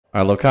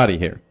All right, Lokati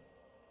here.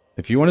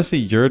 If you want to see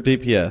your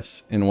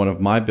DPS in one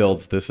of my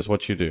builds, this is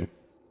what you do.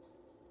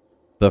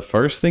 The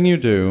first thing you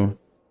do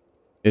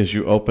is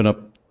you open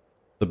up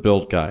the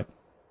build guide.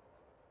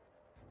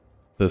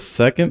 The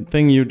second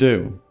thing you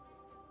do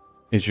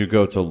is you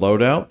go to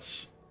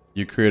loadouts,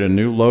 you create a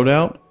new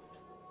loadout,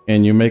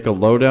 and you make a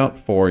loadout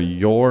for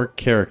your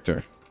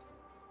character.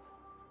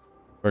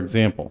 For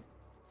example,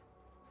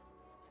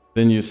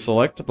 then you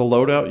select the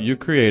loadout you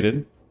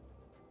created,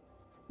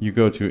 you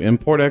go to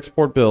import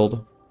export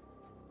build,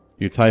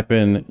 you type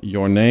in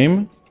your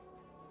name,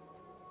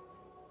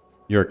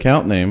 your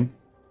account name,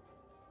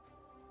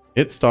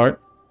 hit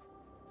start,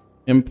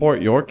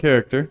 import your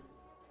character,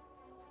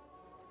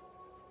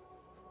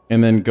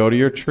 and then go to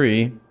your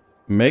tree.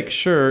 Make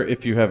sure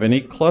if you have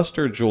any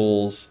cluster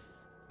jewels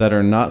that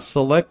are not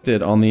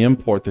selected on the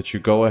import that you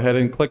go ahead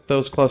and click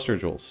those cluster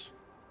jewels.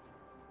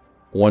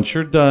 Once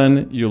you're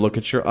done, you look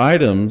at your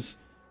items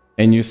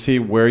and you see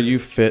where you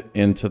fit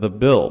into the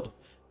build.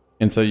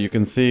 And so you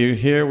can see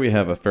here we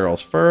have a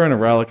Pharaoh's Fur and a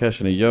Ralakesh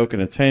and a Yoke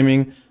and a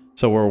Taming.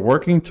 So we're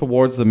working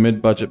towards the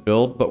mid-budget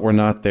build, but we're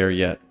not there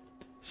yet.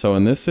 So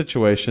in this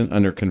situation,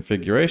 under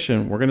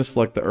configuration, we're going to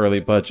select the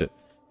early budget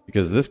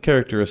because this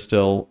character is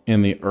still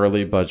in the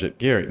early budget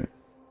gearing.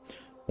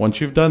 Once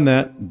you've done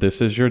that,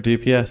 this is your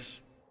DPS.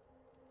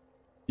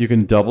 You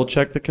can double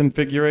check the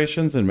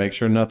configurations and make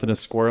sure nothing is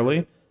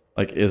squirrely.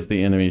 Like, is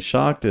the enemy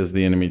shocked? Is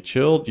the enemy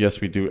chilled?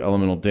 Yes, we do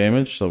elemental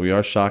damage, so we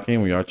are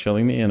shocking, we are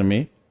chilling the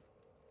enemy.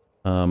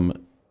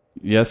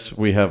 Yes,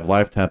 we have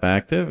life tap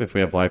active. If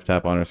we have life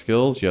tap on our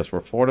skills, yes,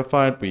 we're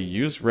fortified. We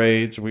use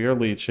rage. We are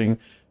leeching.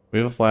 We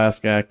have a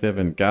flask active.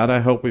 And God, I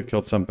hope we've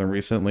killed something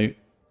recently.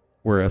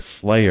 We're a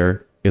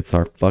slayer. It's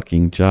our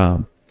fucking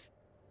job.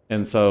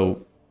 And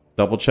so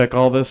double check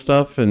all this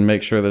stuff and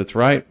make sure that it's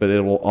right, but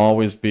it will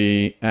always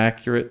be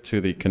accurate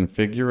to the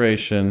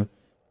configuration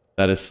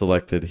that is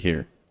selected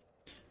here.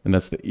 And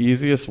that's the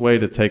easiest way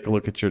to take a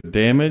look at your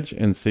damage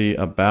and see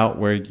about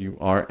where you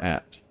are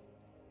at.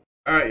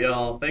 Alright,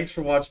 y'all. Thanks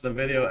for watching the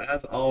video.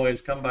 As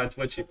always, come by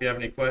Twitch if you have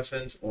any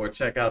questions, or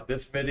check out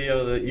this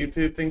video that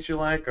YouTube thinks you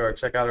like, or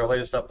check out our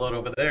latest upload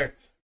over there.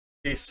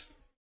 Peace.